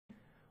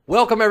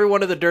Welcome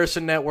everyone to the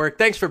Durson Network.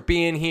 Thanks for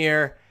being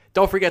here.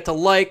 Don't forget to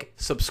like,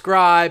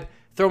 subscribe,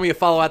 throw me a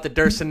follow at the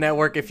Durson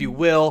Network if you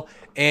will.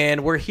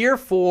 And we're here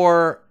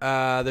for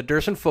the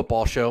Durson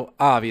Football Show,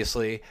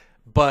 obviously.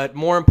 But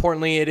more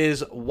importantly, it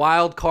is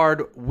Wild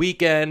Card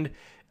Weekend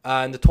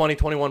in the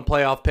 2021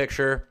 playoff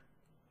picture.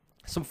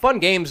 Some fun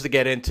games to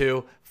get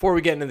into. Before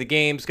we get into the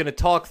games, going to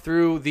talk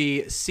through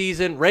the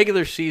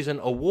regular season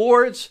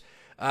awards,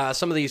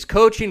 some of these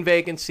coaching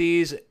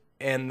vacancies,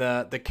 and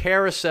the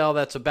carousel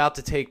that's about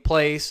to take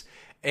place,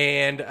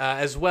 and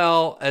as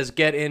well as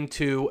get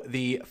into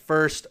the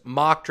first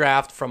mock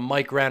draft from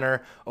Mike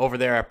Renner over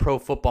there at Pro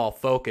Football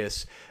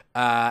Focus.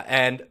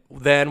 And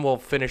then we'll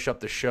finish up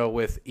the show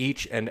with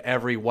each and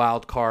every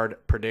wild card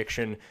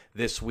prediction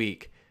this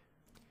week.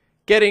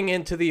 Getting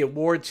into the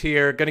awards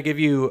here, going to give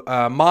you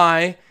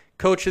my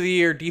Coach of the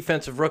Year,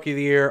 Defensive Rookie of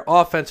the Year,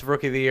 Offensive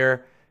Rookie of the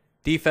Year,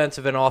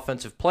 Defensive and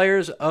Offensive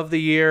Players of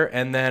the Year,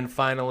 and then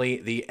finally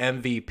the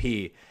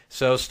MVP.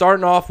 So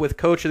starting off with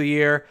Coach of the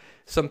Year,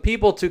 some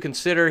people to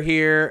consider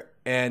here,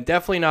 and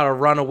definitely not a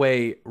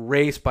runaway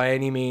race by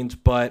any means,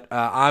 but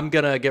I'm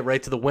going to get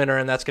right to the winner,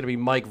 and that's going to be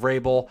Mike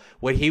Vrabel.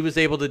 What he was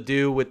able to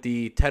do with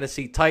the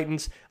Tennessee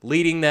Titans,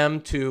 leading them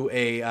to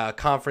a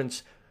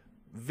conference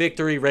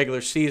victory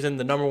regular season,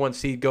 the number one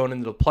seed going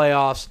into the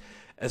playoffs,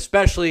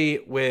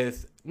 especially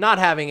with not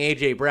having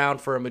A.J. Brown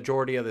for a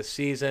majority of the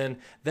season,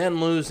 then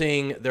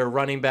losing their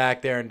running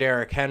back there in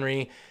Derrick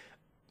Henry.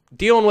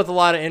 Dealing with a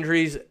lot of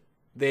injuries,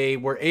 they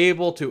were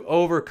able to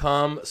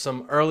overcome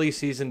some early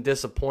season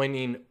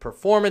disappointing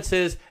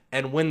performances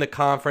and win the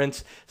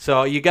conference.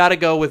 So you got to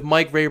go with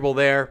Mike Vrabel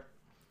there.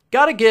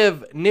 Got to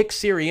give Nick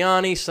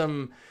Sirianni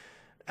some,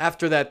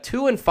 after that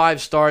 2-5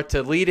 start,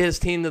 to lead his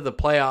team to the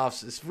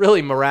playoffs. It's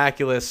really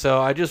miraculous. So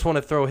I just want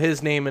to throw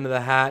his name into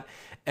the hat.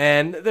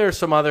 And there are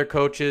some other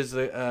coaches.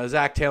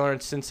 Zach Taylor in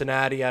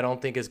Cincinnati, I don't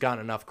think has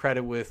gotten enough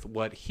credit with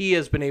what he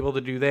has been able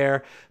to do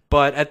there.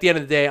 But at the end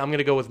of the day, I'm going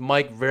to go with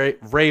Mike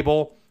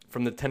Vrabel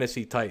from the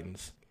Tennessee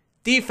Titans.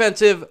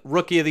 Defensive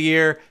Rookie of the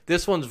Year.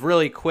 This one's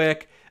really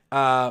quick.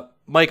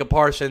 Micah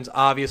Parsons,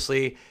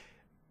 obviously.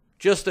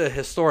 Just a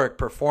historic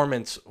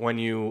performance when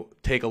you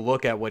take a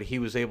look at what he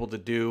was able to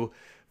do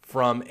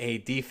from a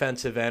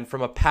defensive end,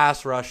 from a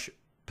pass rush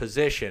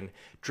position.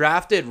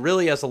 Drafted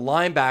really as a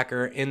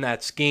linebacker in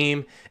that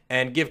scheme,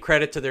 and give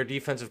credit to their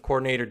defensive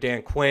coordinator,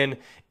 Dan Quinn,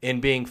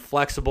 in being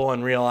flexible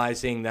and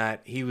realizing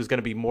that he was going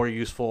to be more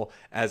useful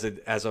as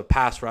a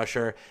pass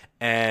rusher.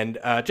 And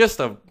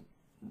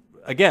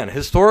again,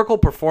 historical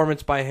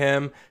performance by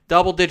him,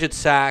 double-digit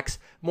sacks.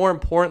 More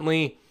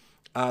importantly,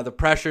 the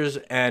pressures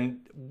and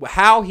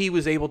how he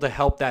was able to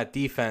help that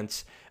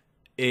defense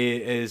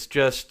is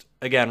just,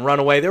 again,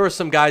 runaway. There were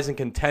some guys in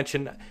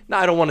contention. No,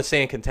 I don't want to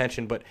say in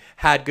contention, but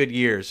had good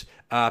years.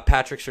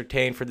 Patrick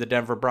Surtain for the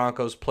Denver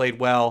Broncos played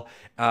well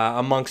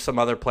amongst some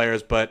other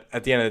players, but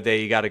at the end of the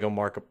day, you got to go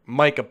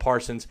Micah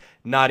Parsons,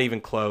 not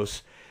even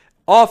close.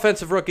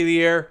 Offensive Rookie of the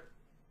Year,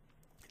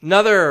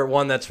 another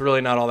one that's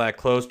really not all that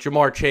close.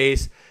 Ja'Marr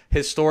Chase,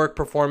 historic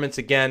performance.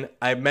 Again,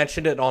 I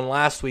mentioned it on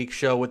last week's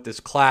show with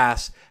this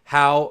class,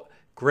 how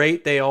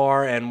great they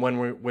are, and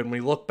when we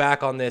look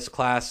back on this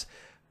class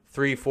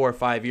 3, 4,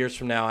 5 years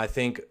from now, I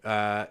think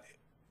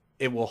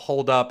it will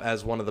hold up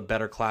as one of the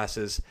better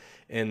classes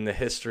in the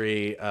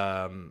history,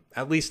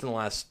 at least in the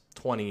last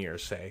 20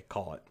 years, say,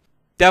 call it.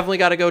 Definitely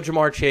got to go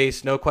Ja'Marr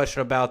Chase, no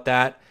question about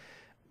that.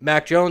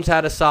 Mac Jones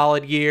had a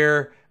solid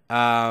year.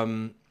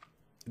 There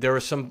were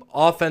some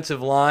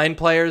offensive line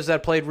players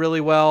that played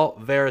really well.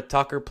 Vera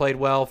Tucker played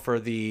well for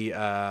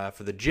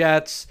the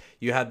Jets.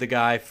 You had the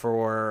guy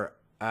for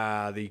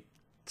the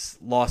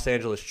Los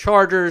Angeles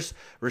Chargers,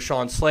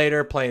 Rashawn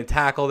Slater, playing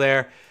tackle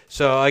there.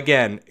 So,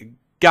 again,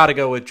 got to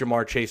go with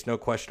Ja'Marr Chase, no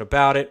question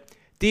about it.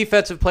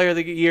 Defensive Player of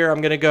the Year, I'm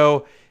going to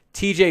go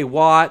T.J.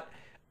 Watt.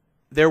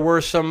 There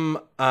were some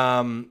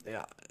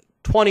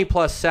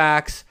 20-plus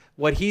sacks.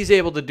 What he's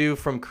able to do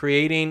from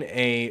creating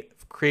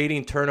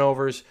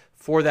turnovers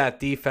for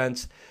that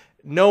defense,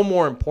 no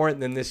more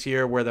important than this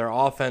year where their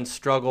offense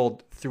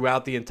struggled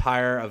throughout the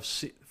entire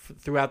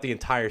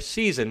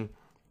season.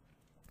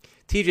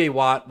 T.J.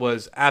 Watt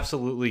was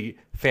absolutely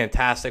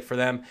fantastic for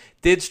them.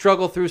 Did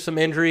struggle through some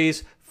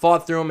injuries,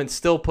 fought through them, and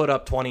still put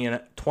up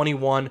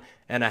 21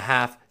 and a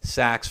half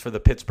sacks for the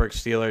Pittsburgh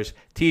Steelers.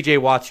 T.J.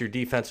 Watt's your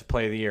Defensive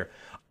Player of the Year.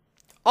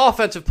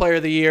 Offensive Player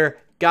of the Year,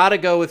 got to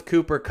go with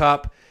Cooper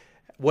Kupp.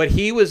 What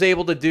he was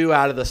able to do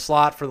out of the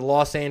slot for the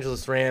Los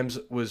Angeles Rams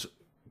was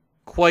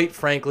quite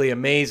frankly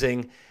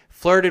amazing.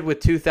 Flirted with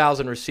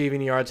 2,000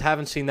 receiving yards.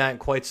 Haven't seen that in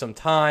quite some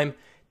time.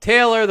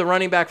 Taylor, the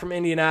running back from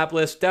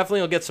Indianapolis, definitely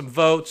will get some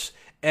votes.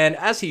 And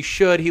as he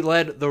should, he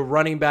led the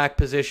running back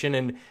position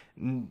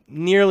in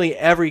nearly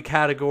every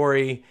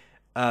category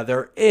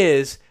there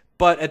is.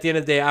 But at the end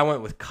of the day, I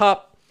went with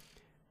Kupp.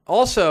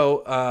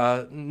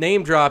 Also,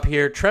 name drop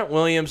here, Trent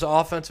Williams,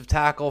 offensive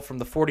tackle from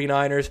the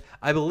 49ers.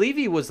 I believe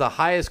he was the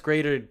highest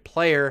graded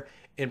player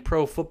in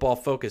Pro Football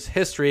Focus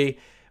history,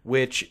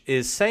 which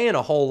is saying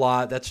a whole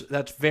lot. That's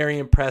very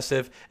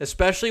impressive,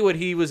 especially what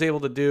he was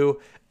able to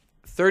do.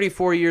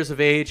 34 years of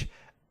age,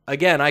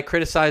 again, I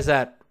criticize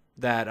that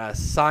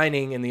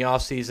signing in the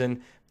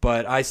offseason,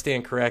 but I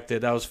stand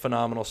corrected. That was a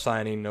phenomenal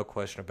signing, no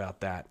question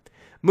about that.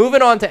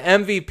 Moving on to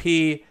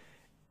MVP,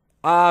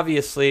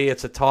 obviously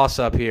it's a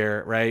toss-up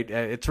here, right?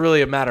 It's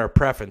really a matter of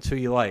preference, who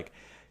you like.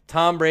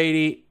 Tom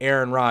Brady,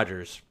 Aaron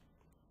Rodgers.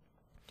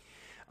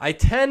 I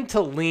tend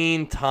to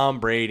lean Tom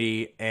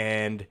Brady,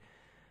 and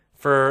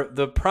for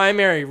the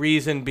primary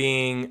reason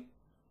being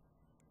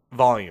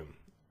volume.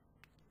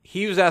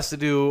 He was asked to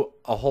do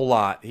a whole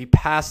lot. He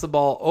passed the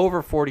ball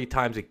over 40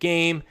 times a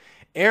game.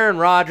 Aaron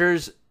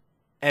Rodgers,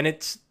 and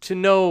it's to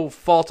no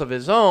fault of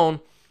his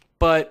own,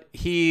 but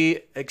he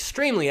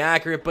extremely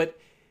accurate, but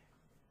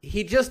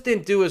he just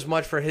didn't do as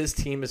much for his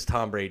team as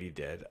Tom Brady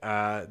did.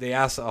 They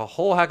asked a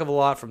whole heck of a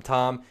lot from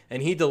Tom,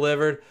 and he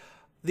delivered.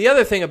 The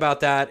other thing about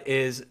that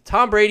is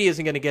Tom Brady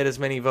isn't going to get as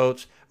many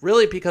votes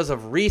really because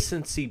of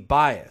recency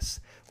bias,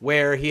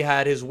 where he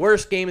had his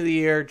worst game of the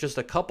year just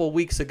a couple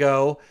weeks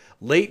ago,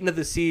 late into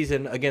the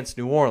season against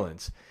New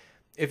Orleans.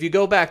 If you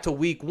go back to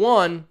week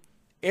 1,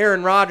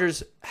 Aaron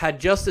Rodgers had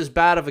just as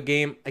bad of a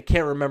game. I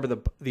can't remember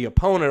the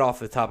opponent off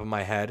the top of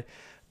my head.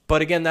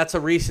 But again, that's a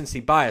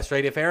recency bias,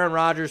 right? If Aaron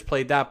Rodgers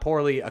played that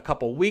poorly a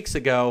couple weeks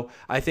ago,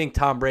 I think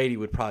Tom Brady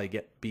would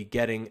probably be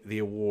getting the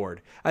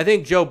award. I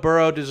think Joe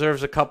Burrow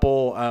deserves a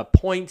couple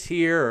points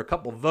here or a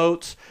couple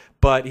votes,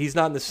 but he's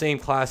not in the same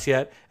class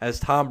yet as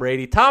Tom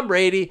Brady. Tom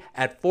Brady,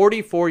 at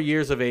 44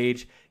 years of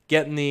age,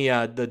 getting the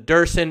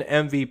Durson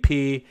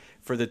MVP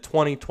for the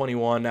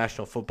 2021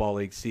 National Football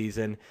League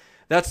season.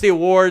 That's the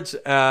awards,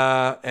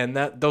 and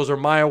those are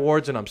my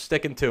awards, and I'm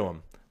sticking to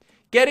them.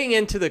 Getting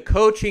into the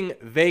coaching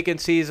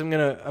vacancies, I'm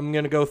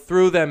gonna go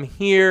through them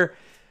here.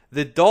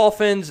 The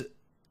Dolphins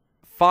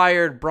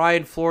fired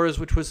Brian Flores,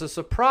 which was a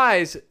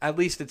surprise, at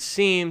least it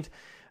seemed,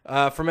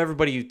 from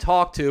everybody you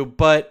talked to.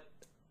 But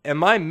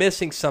am I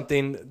missing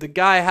something? The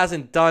guy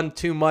hasn't done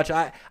too much.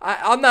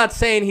 I'm not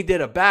saying he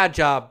did a bad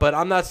job, but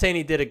I'm not saying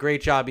he did a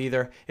great job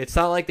either. It's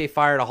not like they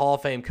fired a Hall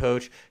of Fame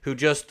coach who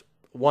just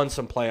won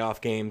some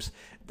playoff games.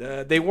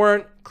 They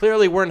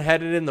clearly weren't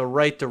headed in the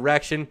right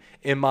direction,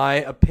 in my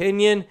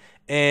opinion.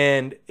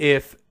 And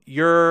if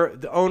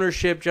the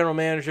ownership, general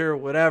manager,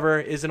 whatever,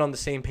 isn't on the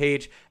same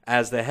page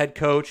as the head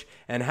coach,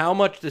 and how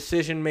much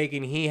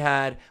decision-making he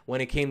had when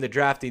it came to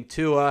drafting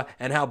Tua,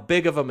 and how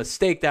big of a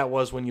mistake that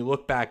was when you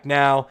look back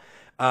now,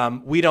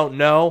 we don't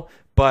know.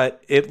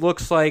 But it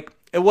looks like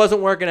it wasn't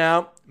working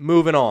out.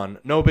 Moving on.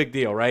 No big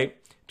deal, right?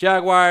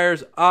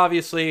 Jaguars,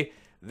 obviously,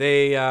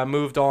 they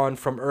moved on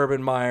from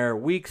Urban Meyer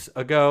weeks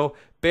ago.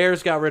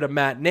 Bears got rid of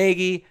Matt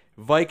Nagy.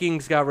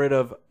 Vikings got rid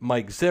of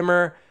Mike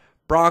Zimmer.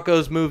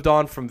 Broncos moved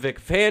on from Vic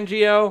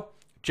Fangio.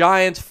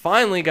 Giants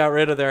finally got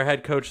rid of their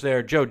head coach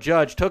there, Joe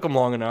Judge. Took them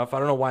long enough. I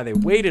don't know why they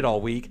waited all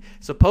week.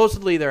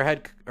 Supposedly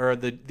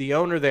the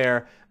owner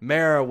there,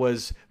 Mara,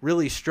 was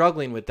really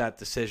struggling with that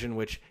decision,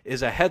 which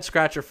is a head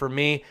scratcher for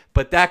me.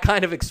 But that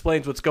kind of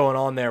explains what's going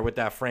on there with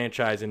that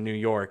franchise in New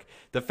York.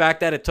 The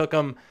fact that it took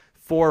them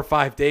 4 or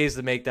 5 days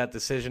to make that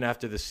decision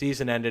after the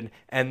season ended,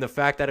 and the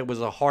fact that it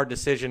was a hard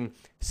decision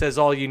says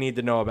all you need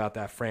to know about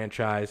that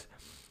franchise.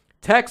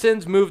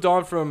 Texans moved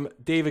on from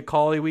David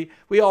Culley.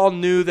 We all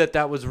knew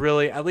that was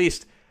really, at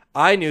least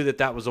I knew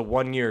that was a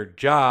one-year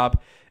job.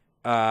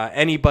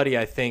 Anybody,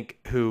 I think,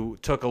 who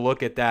took a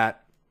look at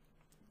that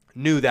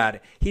knew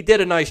that. He did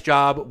a nice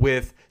job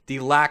with the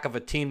lack of a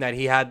team that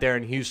he had there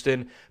in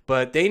Houston,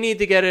 but they need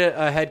to get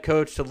a head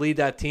coach to lead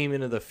that team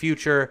into the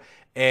future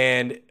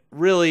and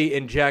really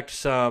inject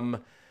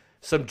some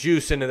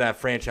juice into that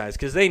franchise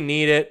because they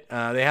need it.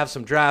 They have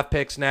some draft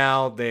picks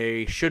now.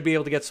 They should be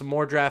able to get some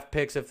more draft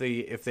picks if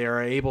they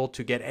are able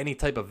to get any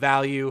type of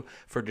value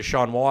for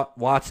Deshaun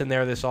Watson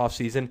there this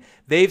offseason.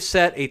 They've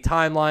set a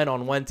timeline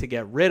on when to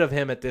get rid of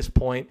him at this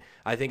point.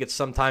 I think it's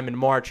sometime in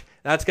March.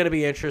 That's going to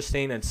be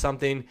interesting and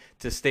something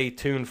to stay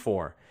tuned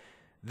for.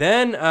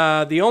 Then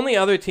the only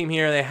other team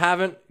here, they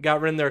haven't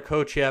got rid of their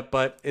coach yet,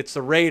 but it's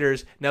the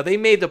Raiders. Now, they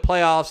made the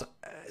playoffs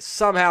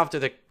somehow after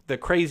the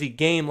crazy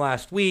game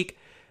last week.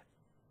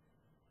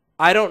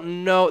 I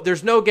don't know.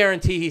 There's no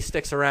guarantee he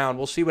sticks around.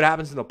 We'll see what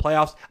happens in the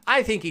playoffs.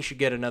 I think he should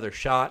get another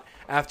shot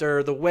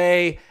after the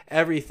way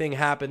everything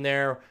happened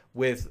there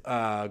with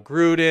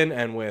Gruden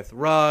and with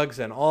Ruggs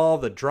and all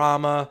the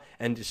drama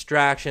and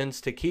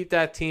distractions. To keep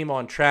that team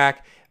on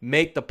track,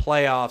 make the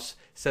playoffs,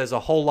 says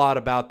a whole lot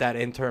about that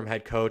interim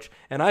head coach,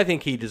 and I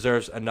think he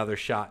deserves another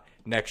shot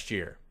next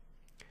year.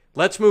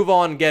 Let's move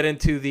on and get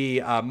into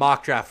the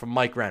mock draft from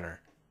Mike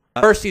Renner.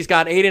 First, he's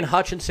got Aiden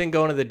Hutchinson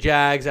going to the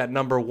Jags at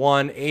number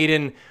 1.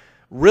 Aiden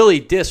really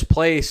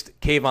displaced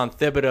Kayvon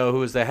Thibodeau, who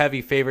was the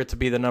heavy favorite to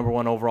be the number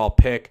 1 overall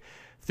pick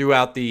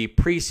throughout the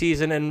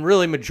preseason and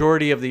really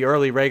majority of the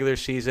early regular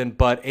season.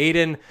 But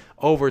Aiden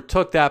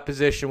overtook that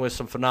position with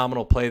some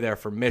phenomenal play there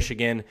for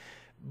Michigan.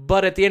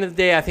 But at the end of the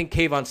day, I think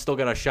Kayvon's still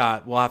got a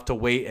shot. We'll have to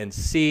wait and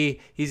see.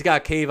 He's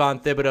got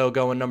Kayvon Thibodeau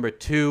going number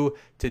 2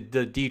 to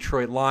the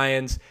Detroit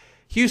Lions.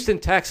 Houston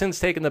Texans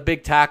taking the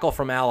big tackle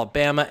from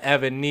Alabama,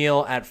 Evan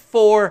Neal at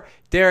 4.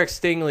 Derek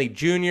Stingley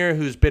Jr.,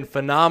 who's been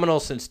phenomenal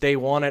since day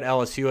one at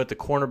LSU at the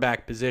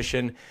cornerback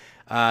position.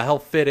 He'll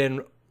fit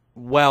in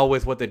well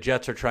with what the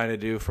Jets are trying to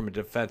do from a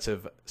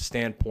defensive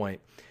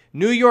standpoint.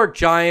 New York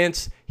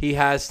Giants, he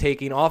has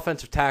taken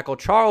offensive tackle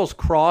Charles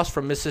Cross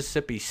from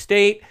Mississippi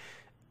State.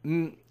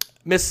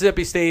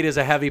 Mississippi State is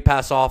a heavy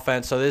pass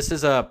offense, so this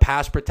is a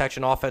pass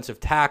protection offensive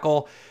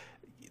tackle.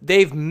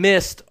 They've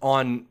missed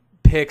on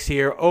picks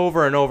here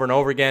over and over and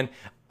over again,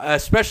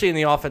 especially in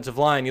the offensive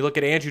line. You look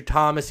at Andrew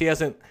Thomas, he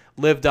hasn't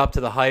lived up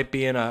to the hype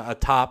being a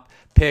top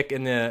pick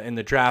in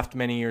the draft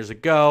many years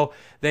ago.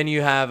 Then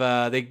you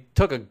have they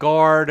took a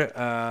guard,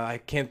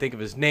 I can't think of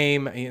his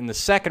name, in the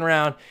second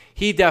round.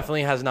 He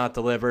definitely has not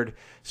delivered.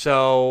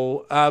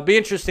 So it'll be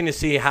interesting to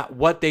see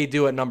what they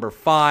do at number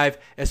 5,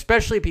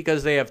 especially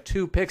because they have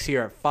 2 picks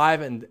here at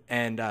 5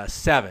 and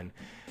 7.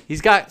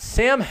 He's got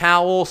Sam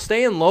Howell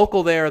staying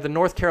local there, the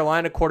North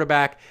Carolina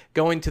quarterback,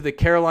 going to the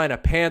Carolina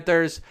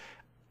Panthers.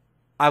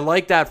 I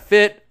like that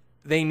fit.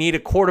 They need a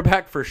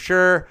quarterback for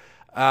sure.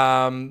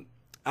 I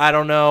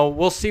don't know.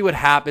 We'll see what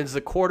happens.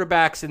 The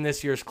quarterbacks in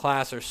this year's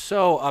class are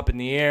so up in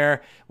the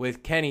air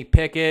with Kenny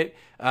Pickett,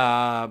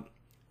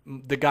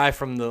 the guy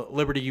from the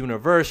Liberty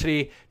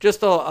University.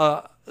 Just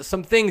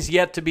some things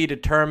yet to be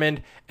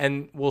determined,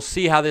 and we'll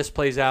see how this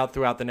plays out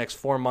throughout the next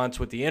 4 months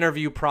with the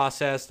interview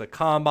process, the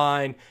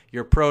combine,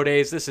 your pro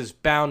days. This is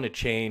bound to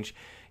change.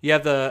 You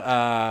have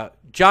the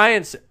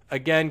Giants,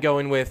 again,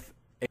 going with,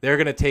 they're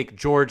going to take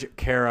George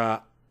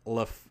Karaftis.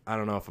 I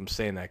don't know if I'm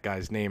saying that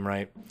guy's name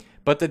right.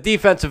 But the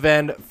defensive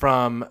end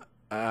from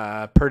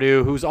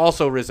Purdue, who's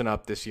also risen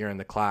up this year in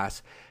the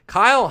class.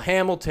 Kyle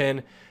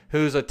Hamilton,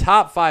 who's a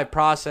top 5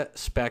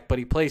 prospect, but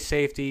he plays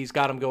safety. He's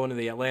got him going to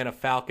the Atlanta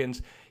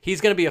Falcons.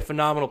 He's going to be a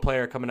phenomenal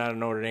player coming out of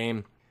Notre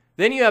Dame.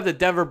 Then you have the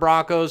Denver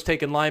Broncos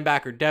taking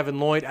linebacker Devin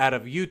Lloyd out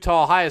of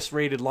Utah,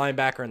 highest-rated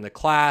linebacker in the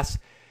class.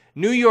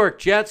 New York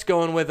Jets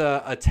going with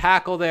a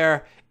tackle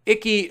there.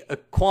 Ike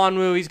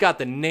Ekwonu, he's got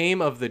the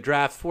name of the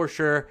draft for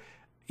sure.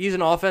 He's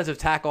an offensive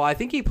tackle. I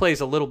think he plays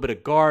a little bit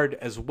of guard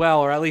as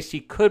well, or at least he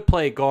could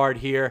play guard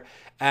here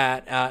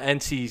at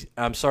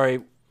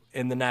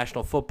in the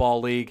National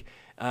Football League.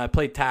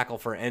 Played tackle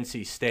for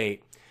NC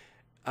State.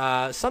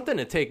 Something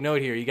to take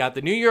note here. You got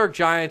the New York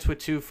Giants with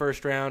 2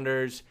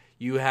 first-rounders.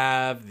 You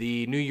have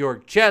the New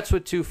York Jets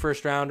with 2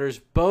 first-rounders,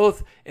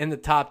 both in the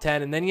top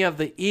 10. And then you have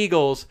the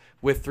Eagles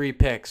with 3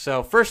 picks.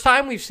 So first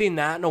time we've seen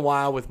that in a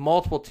while with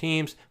multiple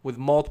teams with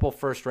multiple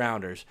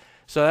first-rounders.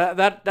 So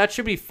that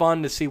should be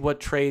fun to see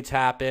what trades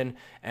happen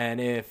and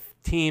if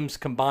teams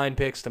combine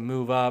picks to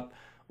move up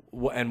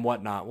and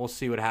whatnot. We'll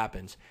see what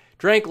happens.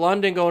 Drake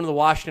London going to the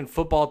Washington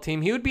football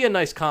team. He would be a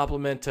nice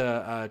compliment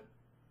to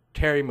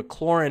Terry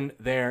McLaurin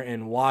there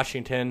in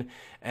Washington.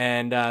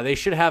 And they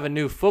should have a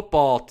new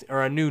football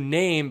or a new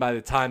name by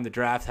the time the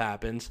draft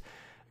happens.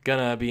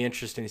 Gonna be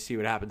interesting to see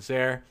what happens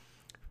there.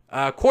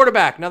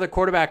 Quarterback, another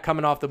quarterback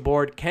coming off the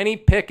board. Kenny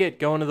Pickett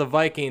going to the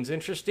Vikings.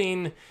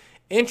 Interesting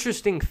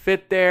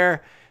fit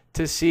there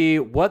to see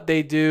what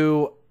they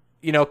do.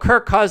 You know,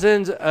 Kirk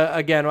Cousins,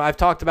 again, I've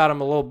talked about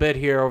him a little bit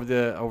here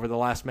over the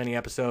last many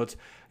episodes.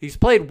 He's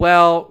played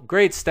well,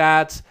 great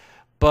stats,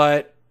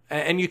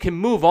 and you can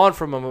move on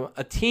from him.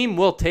 A team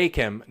will take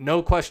him,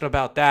 no question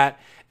about that.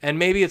 And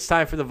maybe it's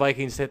time for the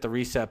Vikings to hit the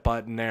reset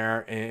button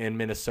there in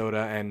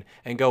Minnesota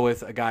and go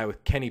with a guy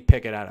with Kenny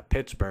Pickett out of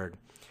Pittsburgh.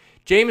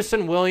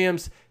 Jameson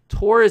Williams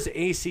tore his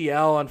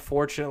ACL,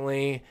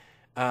 unfortunately,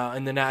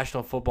 in the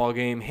National Football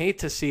Game. Hate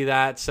to see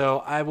that.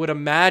 So I would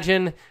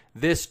imagine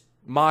this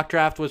mock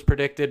draft was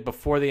predicted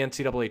before the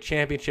NCAA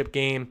championship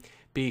game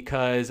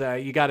because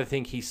you got to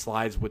think he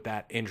slides with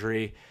that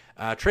injury.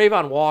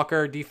 Trayvon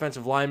Walker,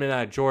 defensive lineman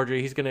out of Georgia,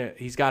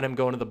 he's got him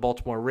going to the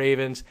Baltimore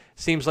Ravens.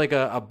 Seems like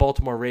a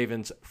Baltimore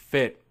Ravens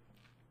fit.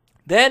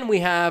 Then we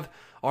have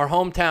our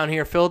hometown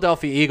here,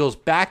 Philadelphia Eagles,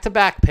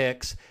 back-to-back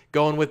picks,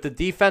 going with the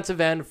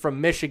defensive end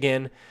from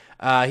Michigan.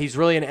 He's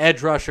really an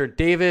edge rusher,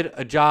 David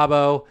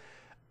Ojabo.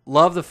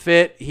 Love the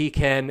fit. He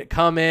can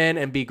come in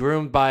and be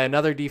groomed by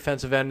another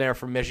defensive end there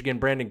from Michigan,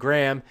 Brandon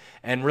Graham,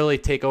 and really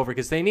take over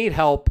because they need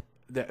help.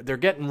 They're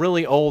getting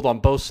really old on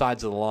both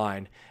sides of the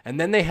line. And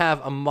then they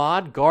have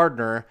Ahmad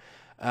Gardner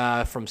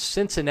from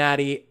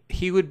Cincinnati.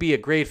 He would be a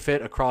great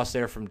fit across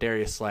there from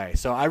Darius Slay.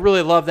 So I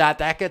really love that.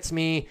 That gets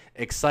me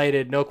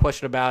excited, no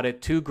question about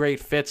it. 2 great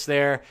fits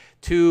there.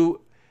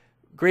 2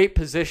 great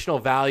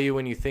positional value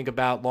when you think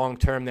about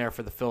long-term there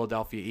for the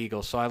Philadelphia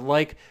Eagles. So I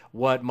like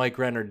what Mike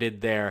Renner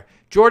did there.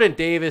 Jordan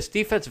Davis,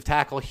 defensive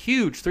tackle,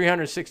 huge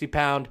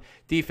 360-pound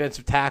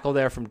defensive tackle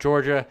there from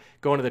Georgia,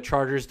 going to the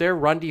Chargers. Their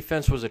run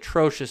defense was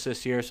atrocious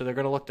this year, so they're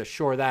going to look to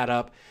shore that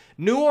up.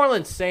 New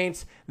Orleans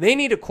Saints, they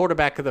need a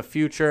quarterback of the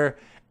future.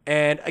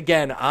 And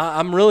again,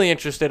 I'm really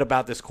interested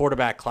about this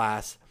quarterback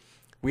class.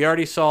 We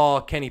already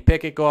saw Kenny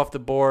Pickett go off the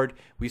board.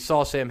 We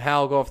saw Sam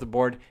Howell go off the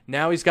board.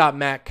 Now he's got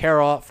Matt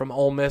Carroll from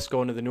Ole Miss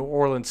going to the New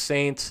Orleans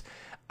Saints.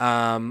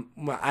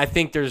 I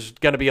think there's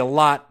going to be a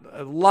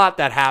lot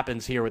that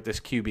happens here with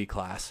this QB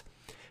class.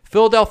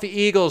 Philadelphia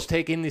Eagles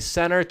taking the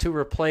center to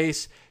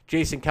replace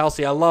Jason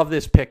Kelce. I love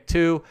this pick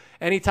too.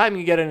 Anytime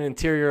you get an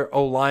interior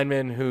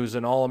O-lineman who's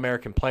an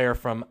All-American player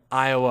from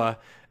Iowa,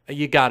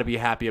 you got to be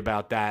happy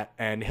about that,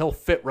 and he'll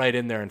fit right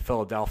in there in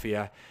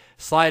Philadelphia.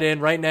 slide in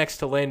right next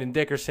to Landon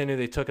Dickerson, who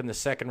they took in the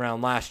second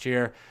round last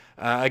year.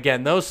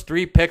 Again, those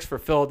 3 picks for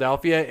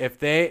Philadelphia, if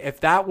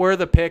that were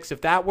the picks,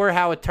 if that were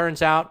how it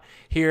turns out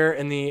here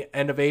in the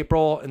end of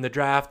April in the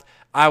draft,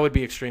 I would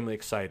be extremely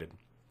excited.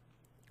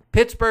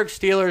 Pittsburgh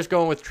Steelers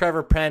going with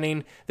Trevor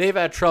Penning. They've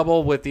had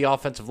trouble with the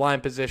offensive line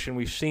position.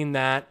 We've seen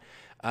that.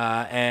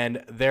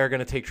 And they're going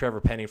to take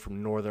Trevor Penning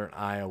from Northern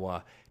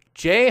Iowa.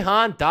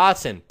 Jahan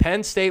Dotson,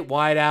 Penn State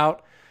wideout.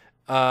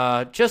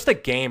 Just a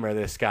gamer,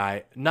 this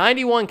guy.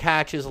 91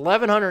 catches,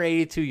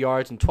 1,182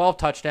 yards, and 12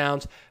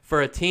 touchdowns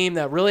for a team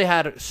that really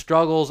had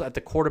struggles at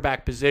the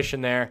quarterback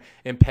position there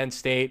in Penn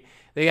State.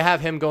 They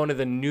have him going to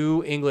the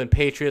New England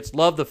Patriots.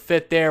 Love the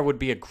fit there. Would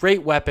be a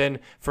great weapon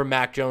for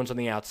Mac Jones on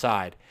the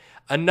outside.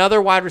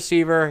 Another wide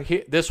receiver,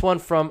 this one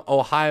from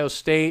Ohio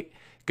State,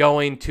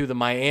 going to the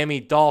Miami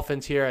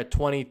Dolphins here at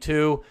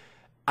 22.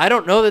 I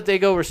don't know that they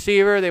go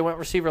receiver. They went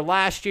receiver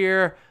last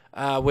year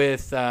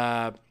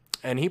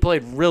and he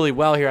played really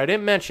well here. I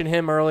didn't mention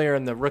him earlier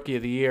in the Rookie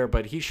of the Year,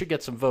 but he should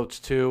get some votes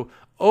too.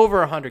 Over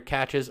 100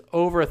 catches,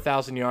 over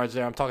 1,000 yards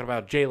there. I'm talking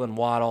about Jalen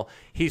Waddle.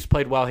 He's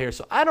played well here.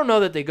 So I don't know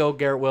that they go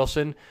Garrett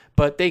Wilson,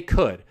 but they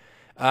could.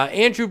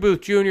 Andrew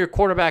Booth Jr.,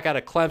 quarterback out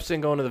of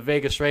Clemson, going to the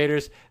Vegas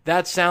Raiders.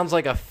 That sounds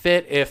like a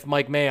fit if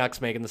Mike Mayock's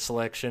making the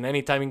selection.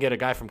 Anytime you can get a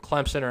guy from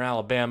Clemson or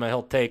Alabama,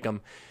 he'll take him.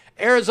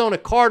 Arizona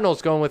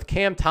Cardinals going with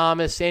Cam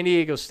Thomas, San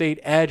Diego State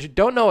edge.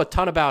 Don't know a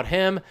ton about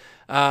him,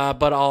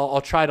 but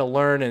I'll try to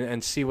learn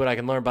and see what I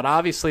can learn. But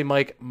obviously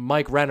Mike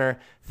Renner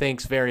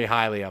thinks very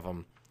highly of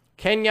him.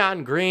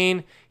 Kenyon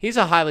Green, he's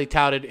a highly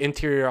touted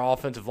interior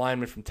offensive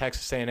lineman from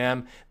Texas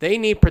A&M. They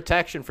need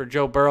protection for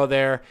Joe Burrow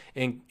there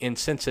in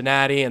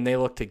Cincinnati, and they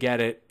look to get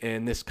it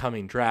in this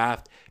coming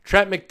draft.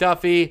 Trent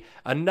McDuffie,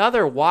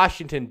 another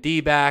Washington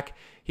D-back.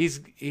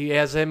 He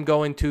has him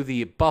going to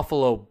the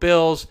Buffalo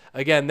Bills.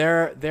 Again,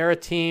 they're a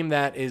team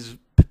that is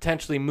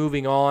potentially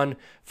moving on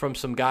from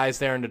some guys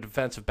there in the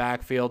defensive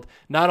backfield,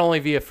 not only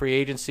via free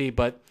agency,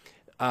 but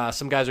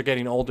some guys are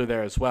getting older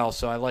there as well,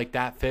 so I like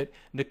that fit.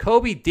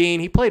 Nakobe Dean,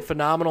 he played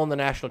phenomenal in the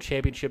national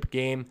championship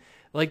game.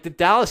 Like, the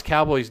Dallas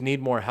Cowboys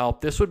need more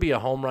help. This would be a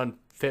home run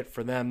fit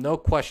for them, no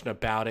question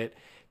about it.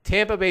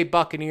 Tampa Bay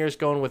Buccaneers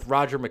going with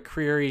Roger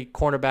McCreary,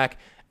 cornerback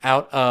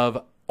out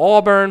of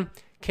Auburn.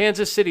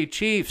 Kansas City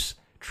Chiefs,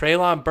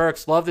 Treylon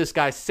Burks, love this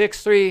guy,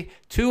 6'3",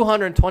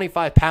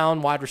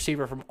 225-pound wide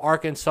receiver from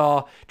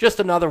Arkansas.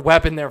 Just another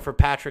weapon there for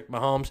Patrick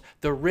Mahomes.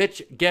 The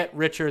rich get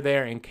richer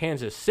there in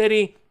Kansas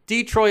City.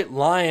 Detroit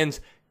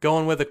Lions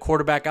going with a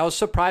quarterback. I was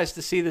surprised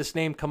to see this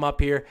name come up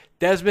here.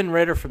 Desmond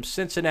Ridder from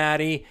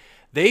Cincinnati.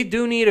 They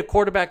do need a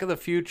quarterback of the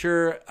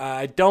future.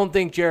 I don't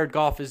think Jared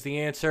Goff is the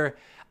answer.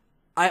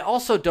 I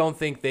also don't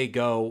think they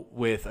go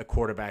with a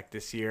quarterback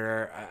this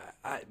year.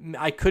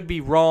 I could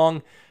be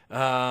wrong,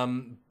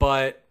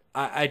 but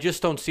I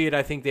just don't see it.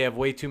 I think they have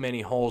way too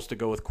many holes to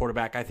go with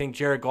quarterback. I think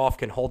Jared Goff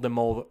can hold them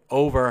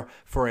over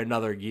for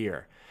another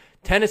year.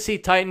 Tennessee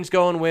Titans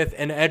going with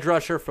an edge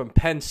rusher from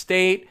Penn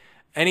State.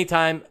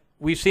 Anytime,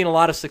 we've seen a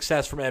lot of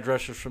success from edge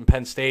rushers from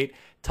Penn State.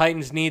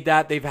 Titans need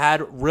that. They've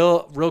had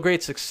real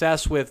great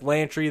success with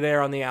Landry there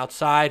on the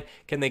outside.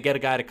 Can they get a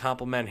guy to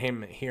complement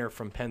him here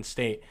from Penn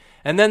State?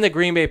 And then the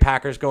Green Bay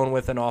Packers going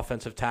with an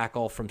offensive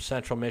tackle from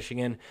Central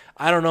Michigan.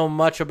 I don't know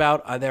much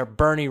about their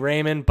Bernie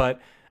Raymond,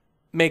 but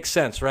makes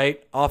sense,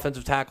 right?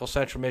 Offensive tackle,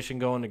 Central Michigan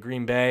going to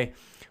Green Bay.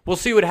 We'll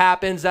see what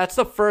happens. That's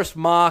the first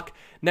mock.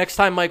 Next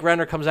time Mike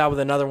Renner comes out with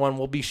another one,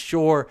 we'll be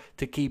sure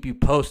to keep you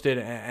posted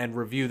and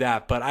review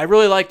that. But I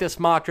really like this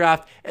mock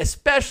draft,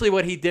 especially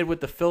what he did with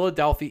the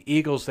Philadelphia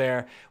Eagles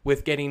there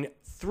with getting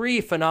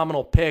 3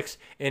 phenomenal picks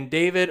in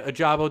David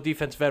Ojabo,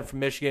 defensive end from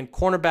Michigan,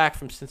 cornerback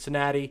from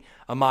Cincinnati,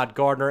 Ahmad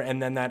Gardner,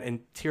 and then that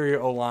interior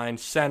O-line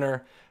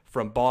center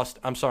from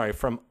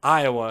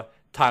Iowa,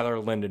 Tyler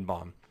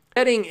Lindenbaum.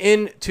 Heading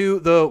into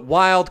the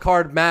wild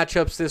card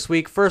matchups this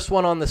week, first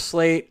one on the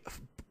slate,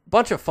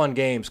 bunch of fun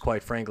games,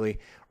 quite frankly.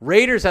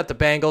 Raiders at the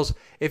Bengals.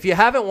 If you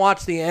haven't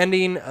watched the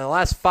ending, the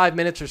last 5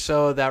 minutes or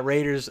so of that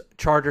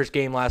Raiders-Chargers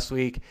game last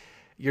week,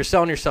 you're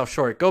selling yourself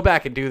short. Go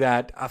back and do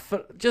that.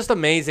 Just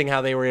amazing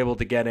how they were able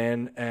to get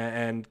in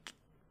and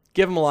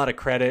give them a lot of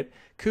credit.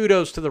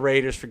 Kudos to the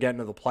Raiders for getting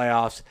to the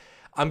playoffs.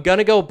 I'm going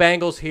to go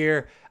Bengals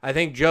here. I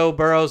think Joe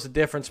Burrow's the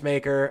difference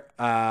maker,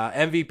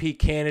 MVP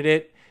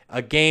candidate,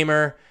 a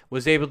gamer,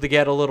 was able to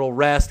get a little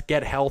rest,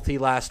 get healthy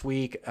last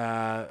week,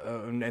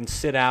 and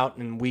sit out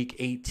in Week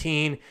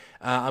 18.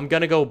 I'm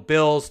going to go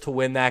Bills to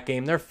win that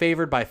game. They're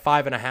favored by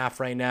 5.5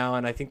 right now,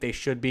 and I think they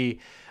should be.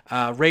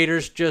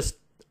 Raiders just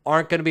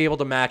aren't going to be able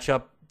to match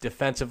up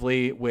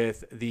defensively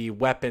with the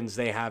weapons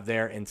they have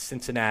there in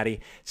Cincinnati.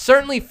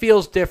 Certainly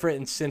feels different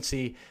in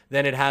Cincy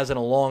than it has in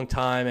a long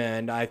time,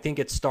 and I think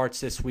it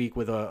starts this week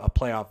with a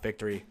playoff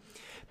victory.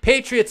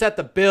 Patriots at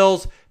the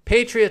Bills.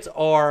 Patriots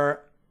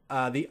are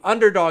the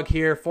underdog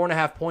here,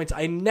 4.5 points.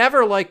 I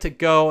never like to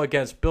go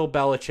against Bill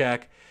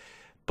Belichick,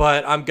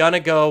 but I'm going to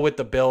go with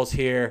the Bills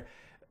here.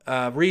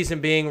 Reason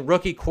being,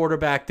 rookie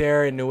quarterback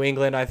there in New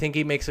England. I think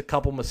he makes a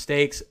couple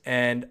mistakes,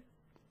 and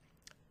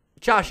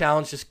Josh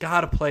Allen's just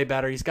got to play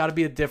better. He's got to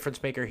be a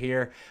difference maker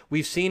here.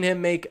 We've seen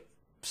him make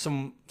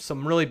some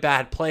really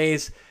bad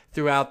plays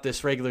throughout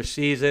this regular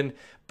season.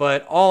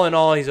 But all in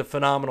all, he's a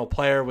phenomenal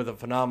player with a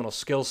phenomenal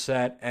skill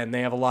set, and they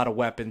have a lot of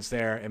weapons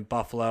there in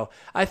Buffalo.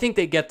 I think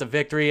they get the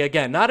victory.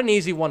 Again, not an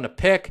easy one to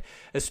pick,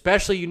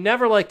 especially you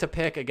never like to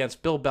pick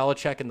against Bill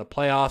Belichick in the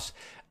playoffs,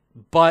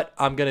 but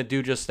I'm going to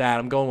do just that.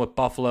 I'm going with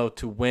Buffalo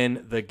to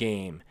win the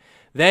game.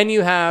 Then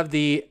you have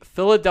the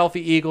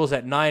Philadelphia Eagles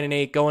at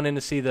 9-8 going in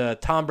to see the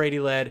Tom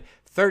Brady-led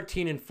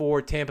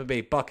 13-4 Tampa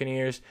Bay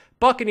Buccaneers.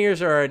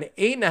 Buccaneers are an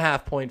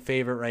 8.5-point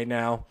favorite right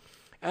now,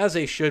 as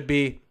they should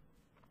be.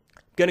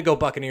 Going to go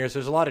Buccaneers.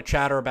 There's a lot of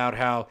chatter about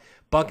how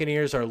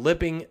Buccaneers are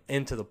limping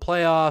into the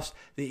playoffs.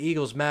 The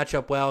Eagles match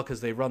up well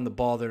because they run the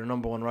ball. They're the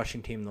number one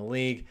rushing team in the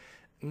league.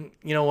 You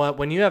know what?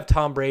 When you have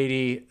Tom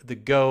Brady, the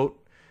GOAT,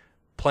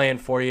 playing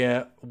for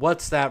you,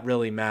 what's that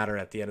really matter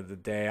at the end of the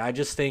day? I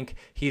just think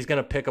he's going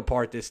to pick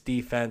apart this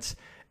defense,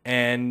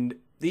 and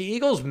the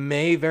Eagles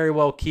may very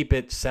well keep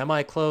it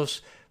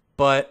semi-close,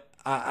 but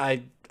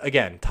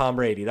again, Tom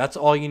Brady, that's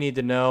all you need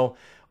to know.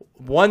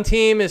 One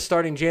team is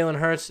starting Jalen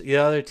Hurts. The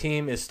other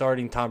team is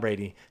starting Tom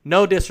Brady.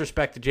 No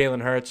disrespect to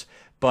Jalen Hurts,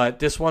 but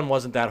this one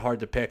wasn't that hard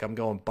to pick. I'm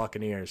going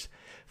Buccaneers.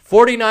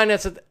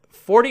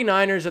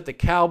 49ers at the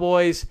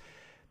Cowboys.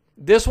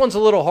 This one's a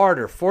little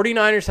harder.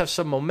 49ers have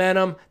some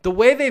momentum. The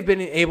way they've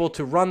been able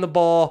to run the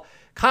ball,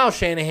 Kyle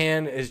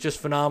Shanahan is just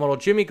phenomenal.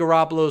 Jimmy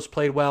Garoppolo's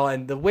played well,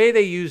 and the way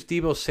they use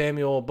Deebo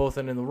Samuel both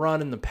in the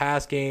run and the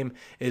pass game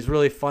is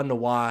really fun to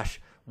watch.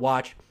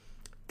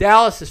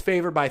 Dallas is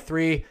favored by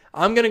 3.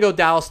 I'm going to go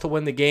Dallas to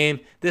win the game.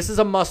 This is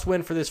a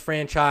must-win for this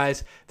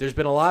franchise. There's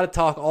been a lot of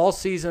talk all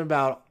season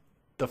about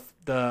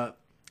the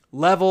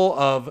level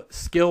of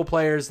skill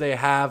players they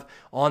have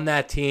on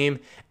that team,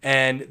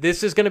 and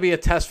this is going to be a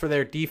test for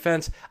their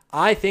defense.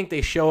 I think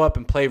they show up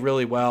and play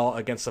really well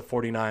against the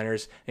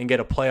 49ers and get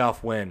a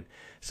playoff win.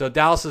 So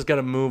Dallas is going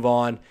to move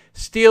on.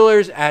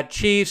 Steelers at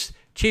Chiefs.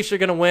 Chiefs are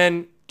going to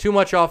win. Too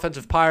much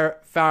offensive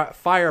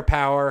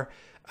firepower.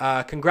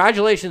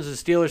 Congratulations to the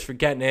Steelers for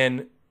getting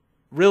in.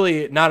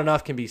 Really, not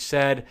enough can be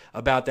said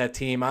about that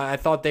team. I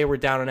thought they were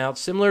down and out,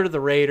 similar to the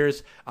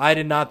Raiders. I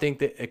did not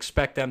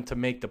expect them to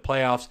make the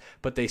playoffs,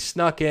 but they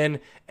snuck in,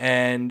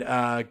 and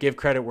give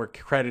credit where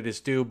credit is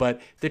due.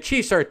 But the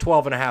Chiefs are a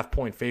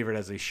 12.5-point favorite,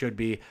 as they should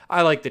be.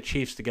 I like the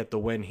Chiefs to get the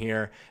win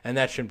here, and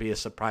that shouldn't be a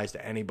surprise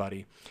to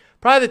anybody.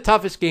 Probably the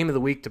toughest game of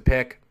the week to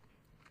pick.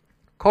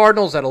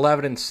 Cardinals at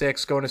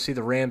 11-6, going to see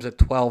the Rams at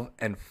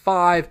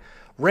 12-5.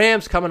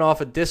 Rams coming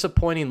off a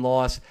disappointing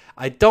loss.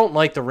 I don't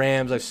like the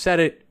Rams. I've said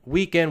it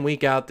week in,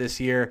 week out this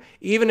year.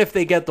 Even if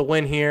they get the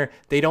win here,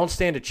 they don't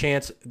stand a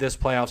chance this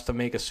playoffs to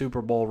make a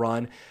Super Bowl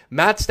run.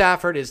 Matt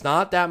Stafford is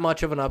not that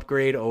much of an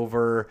upgrade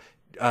over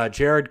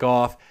Jared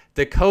Goff.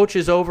 The coach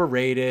is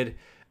overrated.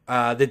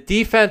 The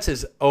defense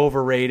is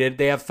overrated.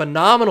 They have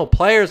phenomenal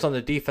players on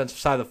the defensive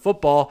side of the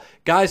football,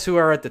 guys who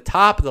are at the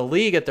top of the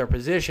league at their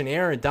position,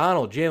 Aaron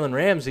Donald, Jalen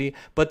Ramsey,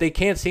 but they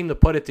can't seem to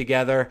put it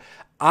together.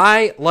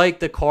 I like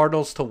the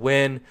Cardinals to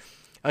win.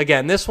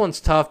 Again, this one's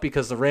tough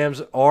because the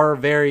Rams are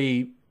they're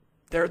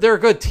a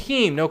good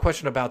team, no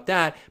question about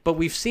that, but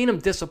we've seen them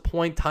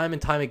disappoint time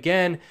and time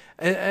again,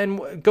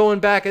 and going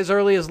back as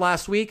early as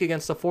last week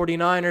against the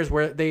 49ers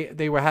where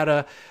they had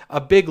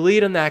a big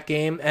lead in that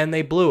game and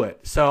they blew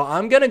it. So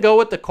I'm going to go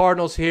with the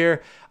Cardinals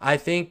here. I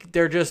think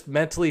they're just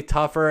mentally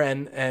tougher,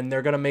 and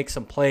they're going to make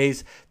some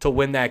plays to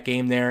win that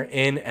game there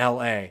in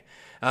L.A.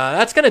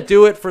 That's going to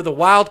do it for the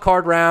wild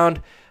card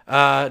round.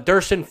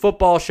 Durston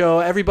Football Show.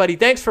 Everybody,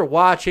 thanks for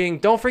watching.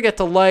 Don't forget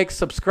to like,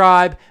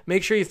 subscribe.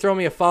 Make sure you throw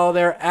me a follow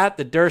there at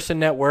the Durston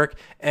Network,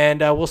 and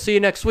we'll see you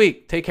next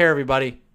week. Take care, everybody.